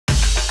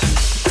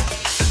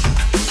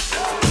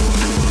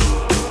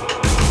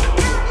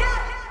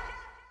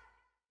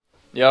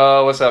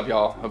Yo, what's up,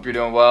 y'all? Hope you're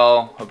doing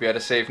well. Hope you had a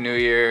safe New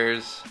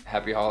Year's,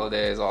 happy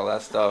holidays, all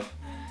that stuff.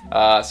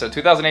 So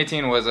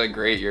 2018 was a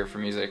great year for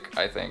music,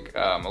 I think.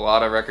 A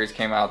lot of records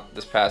came out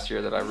this past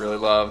year that I really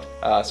loved.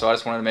 So I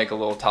just wanted to make a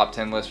little top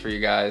 10 list for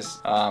you guys.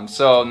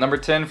 So number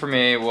 10 for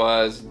me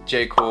was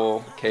J.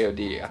 Cole,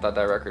 KOD. I thought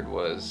that record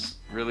was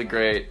really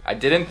great. I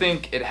didn't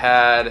think it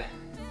had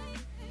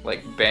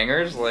like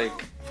bangers like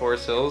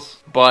Forest Hills,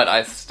 but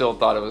I still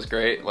thought it was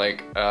great.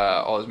 Like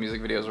all his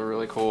music videos were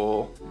really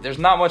cool. There's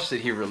not much that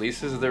he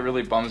releases that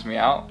really bums me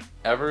out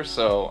ever,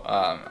 so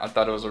I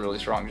thought it was a really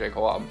strong J.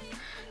 Cole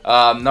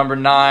album. Number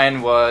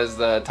 9 was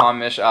the Tom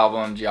Misch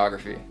album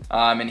Geography,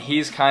 and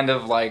he's kind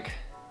of like,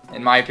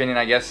 in my opinion,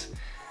 I guess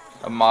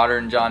a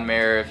modern John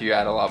Mayer if you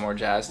add a lot more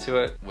jazz to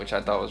it, which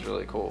I thought was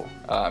really cool.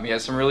 He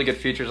has some really good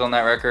features on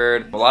that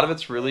record. A lot of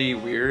it's really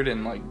weird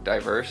and like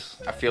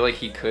diverse. I feel like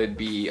he could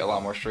be a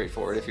lot more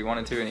straightforward if he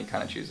wanted to, and he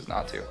kind of chooses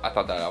not to. I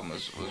thought that album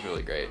was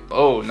really great.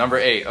 Oh, number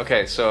 8.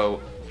 Okay,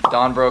 so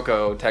Don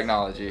Broco,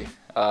 Technology.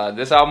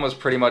 This album was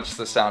pretty much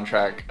the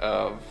soundtrack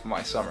of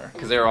my summer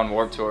because they were on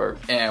Warped Tour,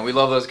 and we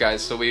love those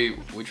guys, so we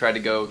tried to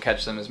go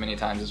catch them as many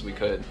times as we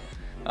could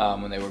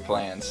when they were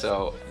playing.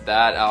 So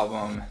that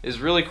album is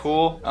really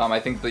cool. I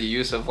think the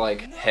use of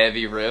like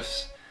heavy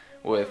riffs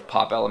with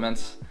pop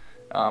elements,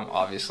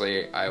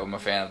 obviously I am a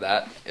fan of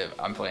that if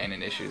I'm playing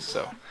in Issues,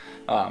 so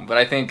but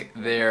I think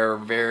they're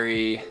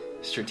very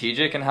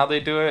strategic in how they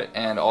do it,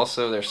 and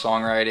also their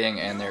songwriting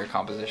and their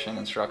composition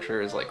and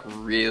structure is like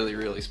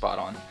really spot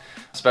on,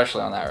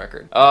 especially on that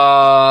record.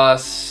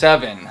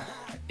 7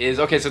 is,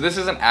 okay, so this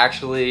isn't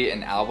actually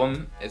an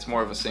album, it's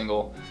more of a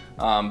single,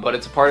 but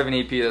it's a part of an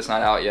EP that's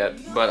not out yet,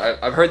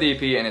 but I've heard the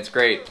EP and it's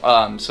great.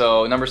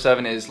 So number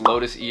 7 is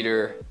Lotus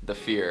Eater, The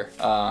Fear,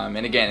 and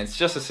again, it's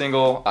just a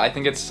single. I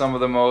think it's some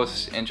of the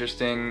most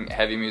interesting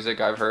heavy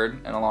music I've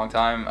heard in a long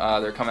time.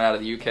 They're coming out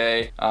of the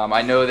UK.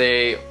 I know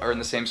they are in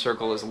the same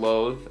circle as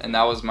Loathe, and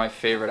that was my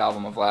favorite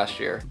album of last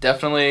year.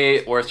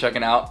 Definitely worth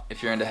checking out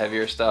if you're into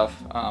heavier stuff.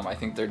 I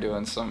think they're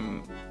doing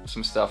some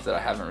stuff that I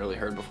haven't really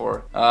heard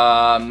before.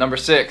 Number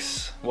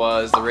 6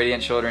 was the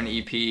Radiant Children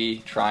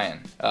EP,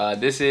 Tryin'.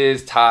 This is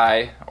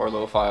Ty, or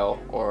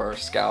Lo-File, or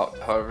Scout,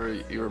 however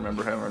you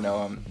remember him or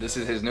know him. This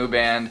is his new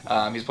band.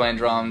 He's playing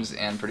drums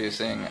and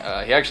producing.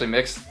 He actually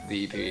mixed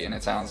the EP and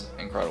it sounds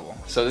incredible.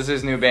 So this is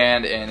his new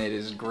band and it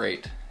is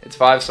great. It's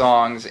 5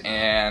 songs,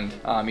 and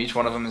each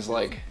one of them is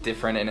like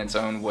different in its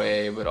own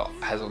way, but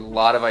has a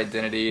lot of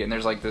identity. And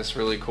there's like this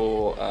really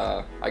cool,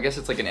 I guess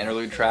it's like an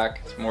interlude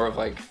track. It's more of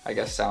like, I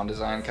guess, sound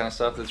design kind of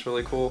stuff that's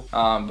really cool.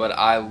 But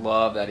I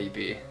love that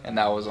EP, and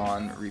that was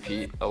on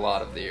repeat a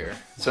lot of the year.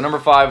 So number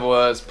 5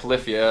 was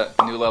Polyphia,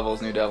 New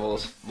Levels, New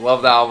Devils.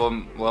 Love the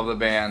album, love the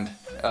band.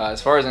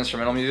 As far as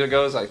instrumental music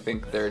goes, I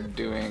think they're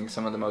doing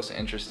some of the most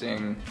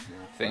interesting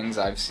things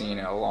I've seen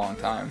in a long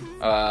time.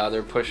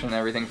 They're pushing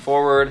everything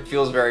forward. It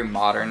feels very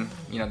modern.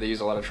 You know, they use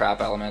a lot of trap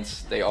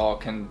elements. They all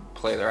can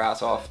play their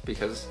ass off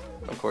because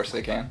of course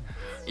they can.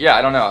 Yeah,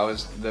 I don't know.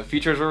 The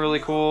features were really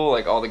cool.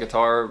 Like all the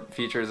guitar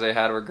features they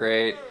had were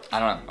great. I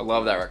don't know. I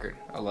love that record.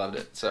 I loved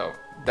it. So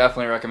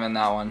definitely recommend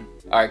that one.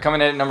 All right,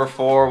 coming in at number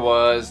 4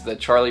 was the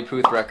Charlie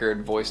Puth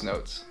record, Voice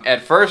Notes.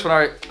 At first, when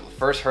I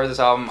first heard this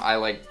album, I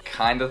like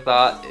kind of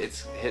thought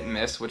it's hit and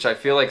miss, which I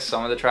feel like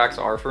some of the tracks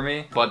are for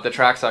me, but the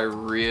tracks I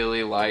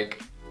really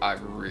like, I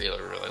really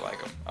like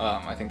them.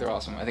 I think they're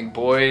awesome. I think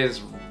Boy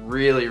is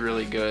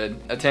really good.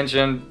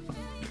 Attention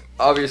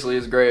obviously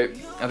is great.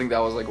 I think that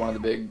was like one of the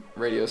big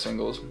radio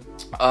singles.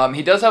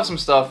 He does have some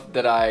stuff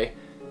that I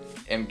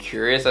am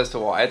curious as to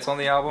why it's on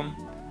the album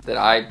that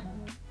I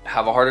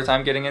have a harder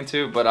time getting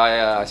into, but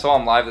I saw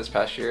him live this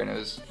past year and it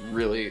was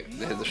really,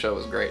 the show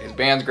was great. His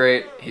band's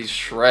great, he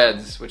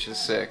shreds, which is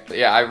sick. But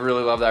yeah, I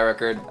really love that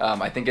record.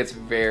 I think it's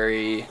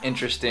very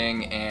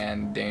interesting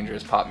and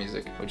dangerous pop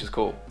music, which is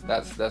cool.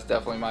 That's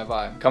definitely my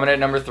vibe. Coming in at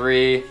number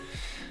 3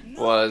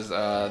 was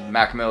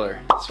Mac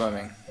Miller,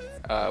 Swimming,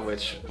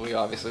 which we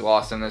obviously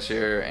lost him this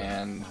year,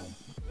 and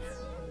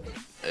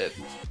it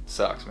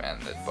sucks, man.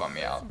 It bummed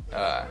me out.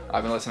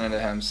 I've been listening to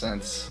him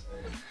since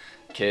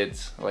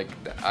kids. Like,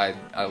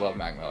 I love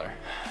Mac Miller,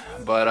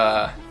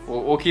 but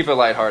we'll keep it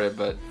lighthearted.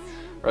 But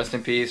rest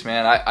in peace,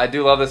 man. I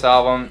do love this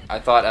album. I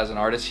thought as an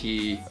artist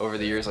he over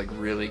the years like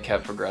really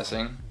kept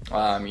progressing.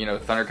 You know,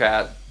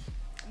 Thundercat,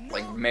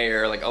 like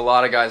Mayer, like a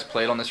lot of guys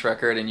played on this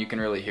record, and you can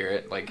really hear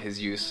it, like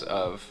his use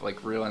of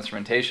like real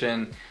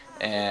instrumentation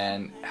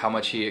and how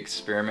much he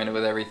experimented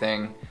with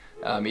everything.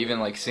 Even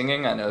like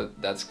singing, I know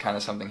that's kind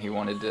of something he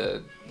wanted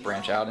to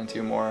branch out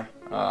into more,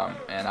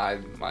 and I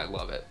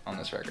love it on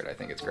this record. I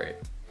think it's great.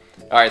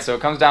 Alright, so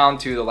it comes down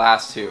to the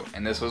last 2,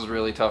 and this was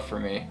really tough for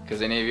me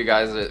because any of you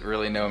guys that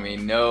really know me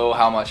know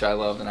how much I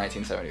love the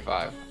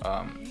 1975.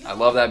 I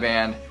love that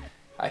band.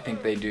 I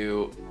think they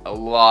do a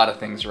lot of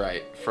things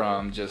right,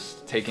 from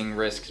just taking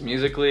risks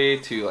musically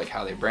to like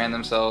how they brand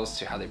themselves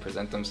to how they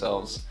present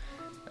themselves.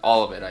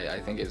 All of it,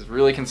 I think, is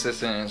really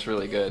consistent and it's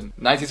really good.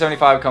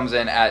 1975 comes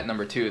in at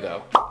number 2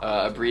 though.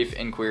 A Brief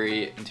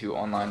Inquiry into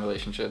Online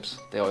Relationships.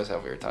 They always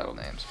have weird title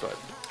names, but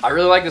I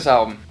really like this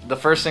album. The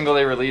first single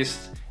they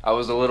released I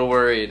was a little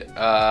worried.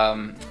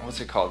 What's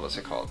it called? What's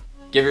it called?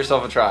 Give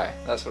Yourself a Try.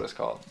 That's what it's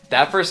called.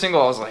 That first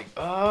single, I was like,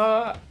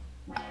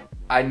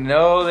 I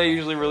know they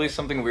usually release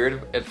something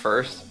weird at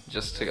first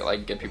just to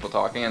like get people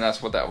talking, and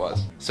that's what that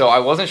was. So I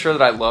wasn't sure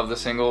that I loved the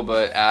single,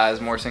 but as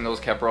more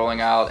singles kept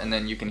rolling out, and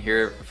then you can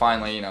hear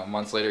finally, you know,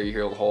 months later you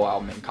hear the whole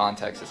album in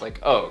context, it's like,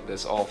 oh,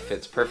 this all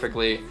fits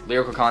perfectly.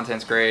 Lyrical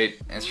content's great,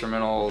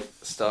 instrumental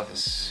stuff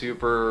is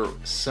super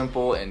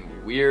simple and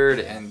weird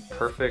and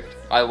perfect.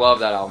 I love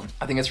that album.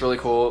 I think it's really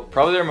cool.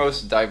 Probably their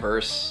most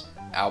diverse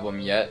album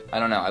yet. I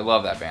don't know, I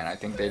love that band. I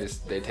think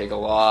they take a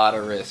lot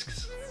of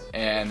risks.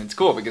 And it's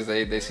cool because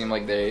they seem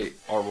like they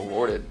are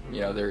rewarded.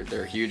 You know,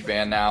 they're a huge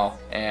band now,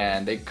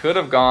 and they could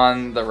have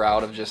gone the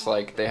route of just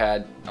like they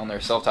had on their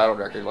self-titled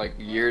record like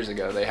years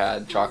ago. They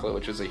had Chocolate,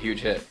 which was a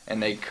huge hit,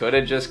 and they could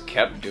have just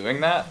kept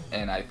doing that,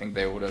 and I think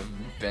they would have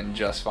been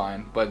just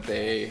fine. But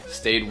they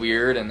stayed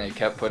weird and they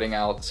kept putting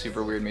out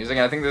super weird music.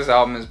 And I think this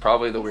album is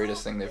probably the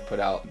weirdest thing they've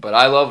put out. But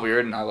I love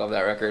weird, and I love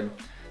that record.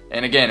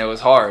 And again, it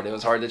was hard. It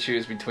was hard to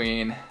choose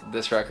between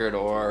this record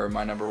or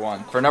my number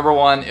one. For number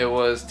one, it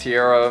was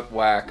Tierra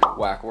Whack,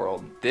 Whack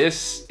World.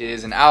 This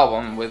is an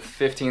album with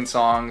 15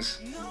 songs,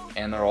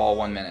 and they're all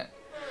 1 minute.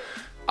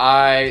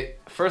 I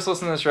first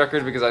listened to this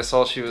record because I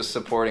saw she was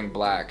supporting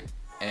Black,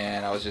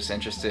 and I was just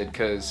interested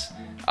because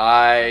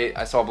I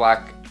saw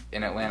Black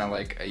in Atlanta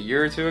like a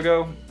year or two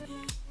ago,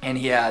 and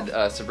he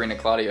had Sabrina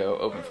Claudio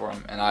open for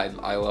him, and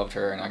I loved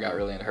her, and I got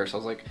really into her. So I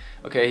was like,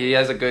 okay, he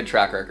has a good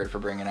track record for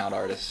bringing out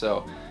artists.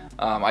 So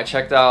I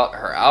checked out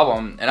her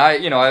album, and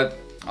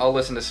I'll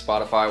listen to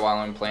Spotify while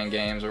I'm playing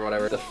games or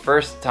whatever. The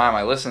first time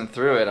I listened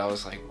through it, I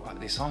was like, wow,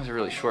 these songs are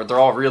really short. They're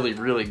all really,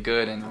 really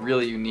good and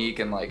really unique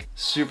and like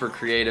super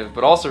creative,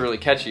 but also really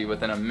catchy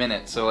within a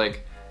minute. So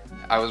like,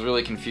 I was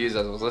really confused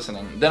as I was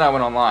listening. Then I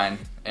went online,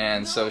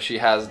 and so she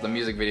has the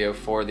music video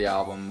for the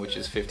album, which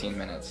is 15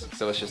 minutes.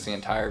 So it's just the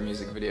entire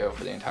music video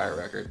for the entire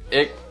record.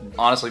 It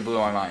honestly blew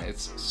my mind.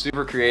 It's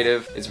super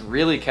creative. It's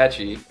really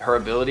catchy. Her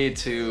ability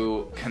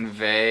to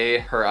convey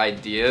her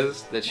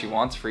ideas that she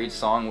wants for each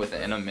song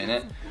within a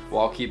minute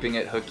while keeping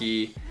it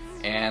hooky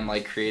and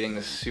like creating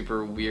this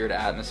super weird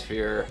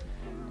atmosphere.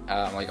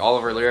 Like all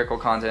of her lyrical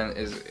content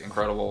is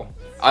incredible.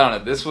 I don't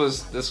know, this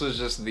was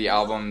just the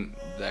album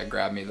that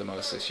grabbed me the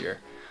most this year.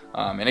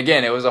 And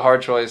again, it was a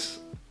hard choice.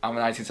 I'm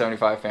a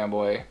 1975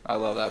 fanboy. I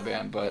love that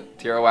band, but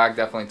Tierra Whack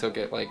definitely took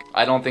it. Like,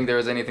 I don't think there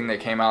was anything that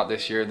came out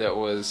this year that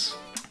was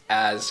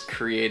as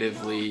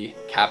creatively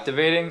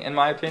captivating, in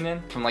my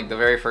opinion. From like the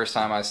very first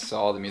time I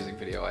saw the music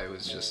video, it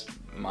was just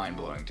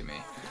mind-blowing to me.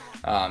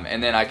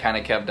 And then I kind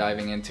of kept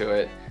diving into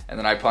it, and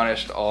then I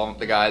punished all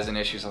the guys in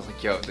Issues. I was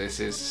like, yo, this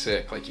is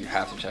sick, like you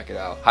have to check it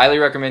out. Highly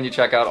recommend you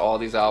check out all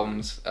these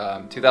albums.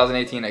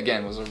 2018,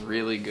 again, was a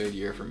really good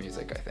year for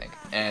music, I think.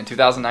 And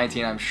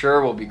 2019, I'm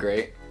sure will be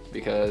great,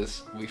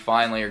 because we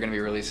finally are going to be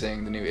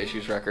releasing the new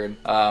Issues record,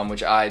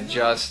 which I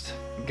just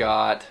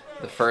got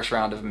the first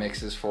round of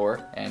mixes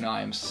for, and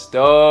I'm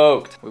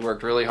stoked. We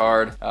worked really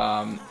hard.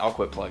 I'll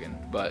quit plugging,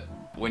 but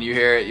when you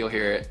hear it, you'll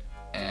hear it,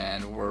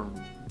 and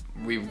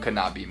we could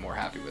not be more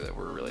happy with it.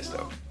 We're really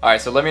stoked.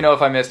 Alright, so let me know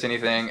if I missed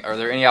anything. Are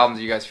there any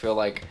albums you guys feel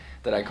like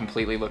that I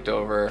completely looked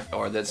over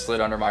or that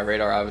slid under my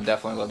radar? I would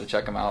definitely love to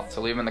check them out,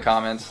 so leave them in the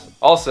comments.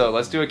 Also,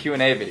 let's do a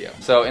Q&A video.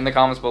 So in the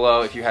comments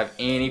below, if you have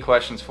any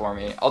questions for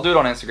me, I'll do it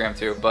on Instagram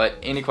too, but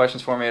any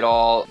questions for me at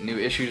all, new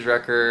Issues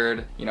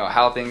record, you know,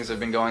 how things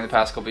have been going the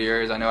past couple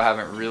years. I know I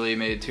haven't really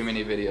made too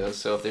many videos,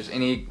 so if there's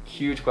any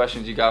huge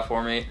questions you got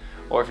for me,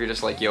 or if you're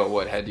just like, yo,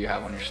 what head do you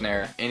have on your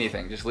snare?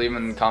 Anything, just leave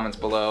them in the comments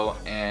below,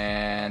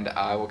 and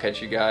I will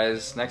catch you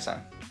guys next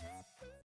time.